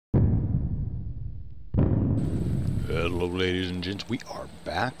Hello ladies and gents, we are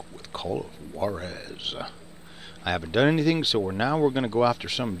back with Call of Juarez. I haven't done anything, so we're going to go after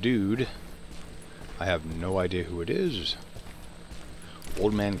some dude. I have no idea who it is.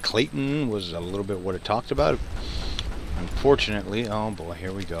 Old man Clanton was a little bit what it talked about. Unfortunately, oh boy,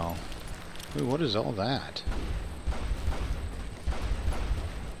 here we go. Ooh, what is all that?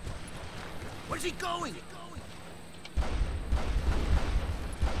 Where's he going?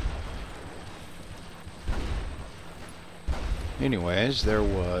 Anyways, there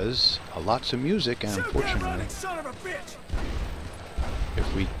was lots of music, and unfortunately,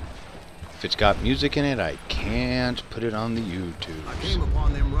 if it's got music in it, I can't put it on the YouTubes. I came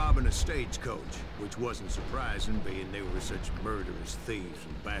upon them robbing a stagecoach, which wasn't surprising, being they were such murderous thieves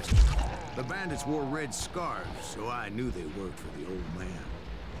and bastards. The bandits wore red scarves, so I knew they worked for the old man.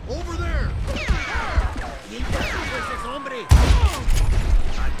 Over there! I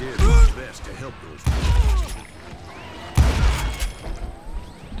did my best to help those people.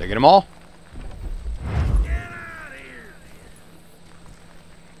 Did I get them all? Get out of here!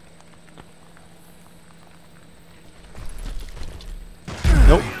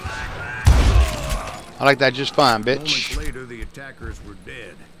 Nope. I like that just fine, bitch. Moments later, the attackers were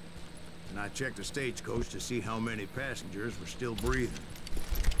dead, and I checked the stagecoach to see how many passengers were still breathing.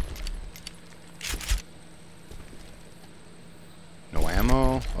 No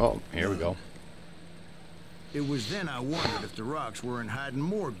ammo. Oh, here we go. It was then I wondered if the rocks weren't hiding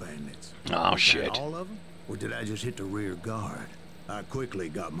more bandits. Oh, Was shit. that all of them? Or did I just hit the rear guard? I quickly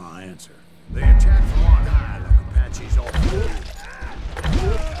got my answer. They attacked from on high like Apaches all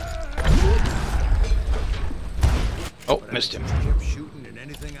Oh, but missed him. I just kept shooting at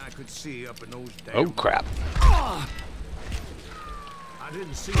anything I could see up in those damn Oh, crap. I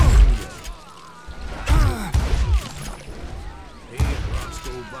didn't see anything yet. He and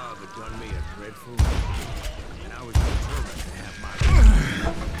Roscoe Bob had done me a dreadful wrong, and I was determined to have my...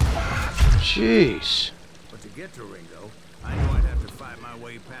 Jeez. But to get to Ringo, I knew I'd have to fight my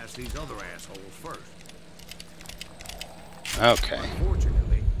way past these other assholes first. Okay.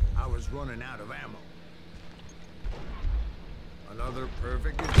 Unfortunately, I was running out of ammo. Another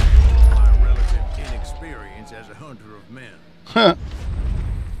perfect example of my relative inexperience as a hunter of men. Huh.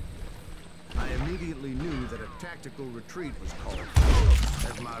 I immediately knew that a tactical retreat was called for,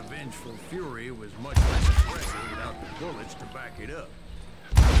 as my vengeful fury was much less impressive without the bullets to back it up.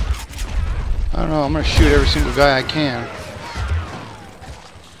 I don't know, I'm gonna shoot every single guy I can.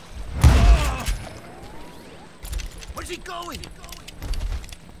 Where's he going?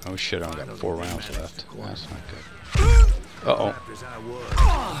 Oh shit, I only got 4 rounds left. That's not good. Uh-oh. Trapped as I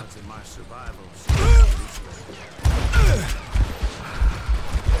was in my survival.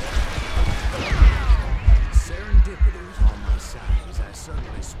 Serendipity was on my side as I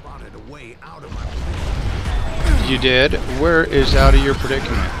suddenly spotted a way out of my predicament. You did? Where is out of your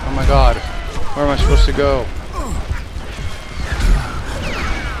predicament? Oh my god. Where am I supposed to go?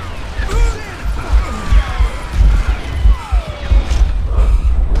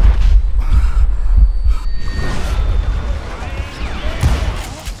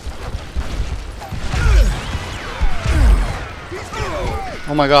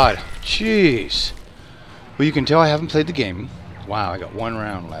 Oh my god. Jeez. Well, you can tell I haven't played the game. Wow, I got 1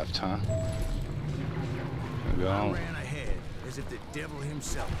 round left, huh? There we I go. ran ahead as if the devil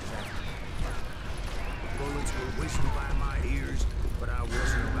himself was after me. Bullets were whistling by my ears, but I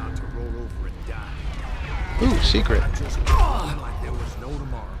wasn't about to roll over and die. Ooh, secret. I just kept running like there was no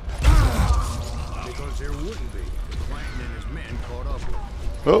tomorrow. Because there wouldn't be if Clanton and his men caught up with me.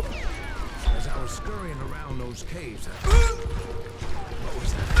 Oh. As I was scurrying around those caves, what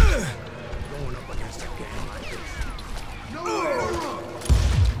was that? Going up against a gang like this. No!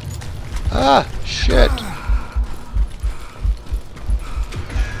 Ah, shit.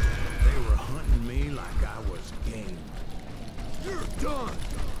 They were hunting me like I was game. You're done!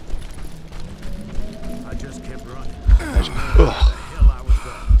 I just kept running. Ugh. Hell, I was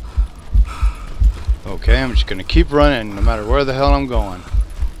done. Okay, I'm just gonna keep running no matter where the hell I'm going.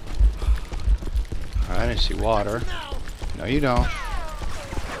 Alright, I see water. No, you don't.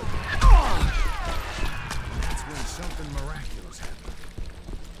 That's when something miraculous happened.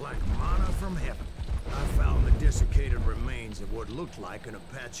 Like manna from heaven, I found the desiccated remains of what looked like an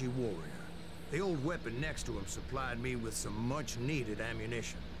Apache warrior. The old weapon next to him supplied me with some much-needed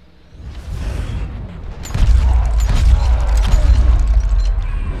ammunition.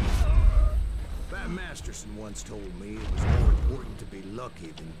 Pat Masterson once told me it was more important to be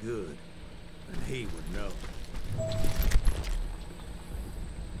lucky than good, and he would know.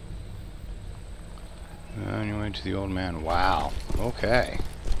 Anyway, to the old man. Wow. Okay.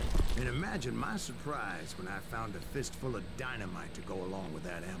 And imagine my surprise when I found a fistful of dynamite to go along with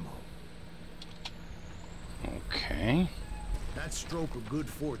that ammo. Okay. That stroke of good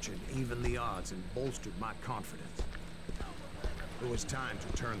fortune evened the odds and bolstered my confidence. It was time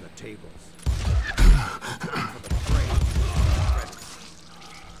to turn the tables. Time for the prey to become predator.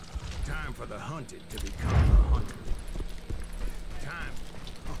 Time for the hunted to become the hunted. Time.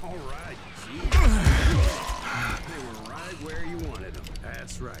 All right, geez. They were right where you wanted them.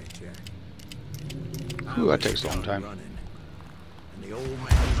 That's right, Jack. Ooh, that takes a long time. Running, and the old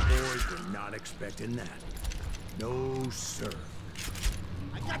man's boys were not expecting that. No, sir.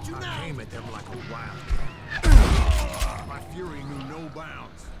 I got you now. I came at them like a wildcat. My fury knew no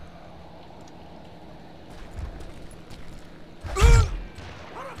bounds.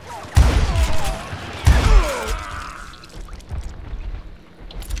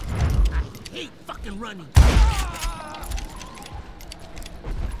 I hate fucking running.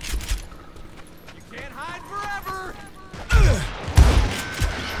 You can't hide forever.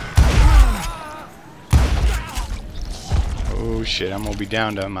 Oh shit, I'm gonna be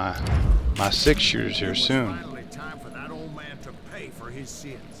down to my 6-shooters here soon. Finally time for that old man to pay for his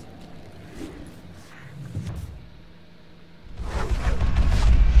sins.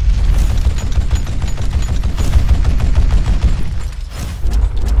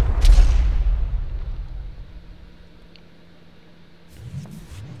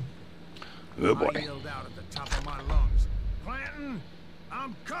 Oh boy. I yelled out at the top of my lungs, Clanton,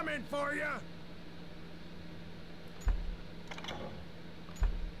 I'm coming for you.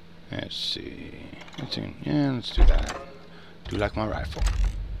 Let's see. Let's do that. Do like my rifle.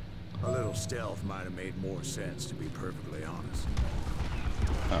 A little stealth might have made more sense, to be perfectly honest.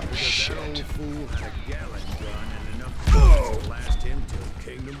 Oh Because shit. that old fool had a Gallon gun and enough bullets to last him till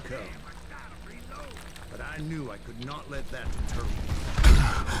kingdom come. But I knew I could not let that deter me.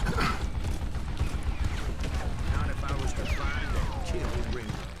 Not if I was to find and kill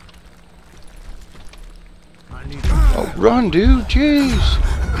Ringo. I needed. Oh, run, dude! Jeez.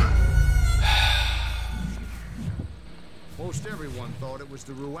 Most everyone thought it was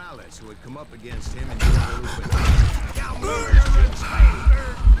the Ruales who had come up against him and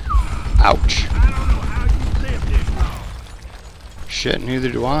Ouch. I don't know how you lived this long. Shit, neither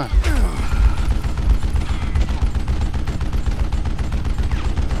do I.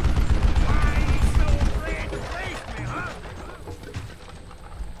 Why are you so afraid to face me, huh?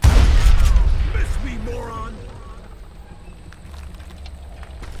 Miss me, moron.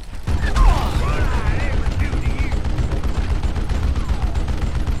 What I ever do to you?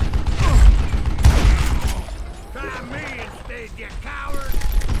 Try me instead, you coward!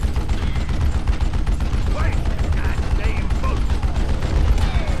 Wait, goddamn boat!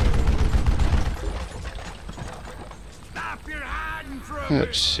 Stop your hiding from me!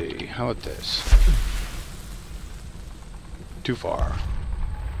 Let's see. How about this? Too far.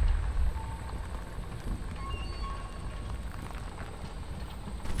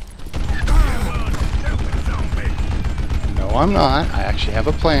 No, I'm not. I actually have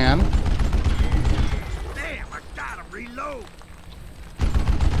a plan. Damn, I gotta reload!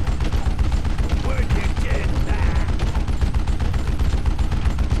 Where'd you get that?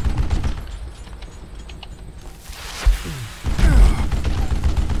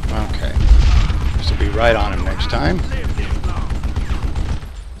 Okay. This will be right on him next time. Live this long.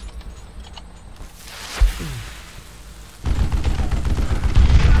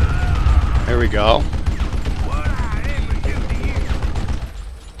 There we go. What I ever do to you?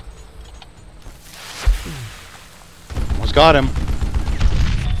 Almost got him.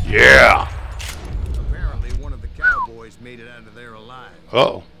 Yeah. Apparently, one of the cowboys made it out of there alive.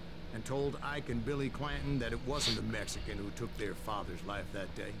 Uh-oh. And told Ike and Billy Clanton that it wasn't a Mexican who took their father's life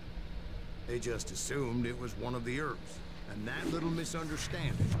that day. They just assumed it was one of the Earps. And that little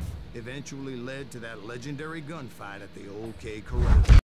misunderstanding eventually led to that legendary gunfight at the OK Corral.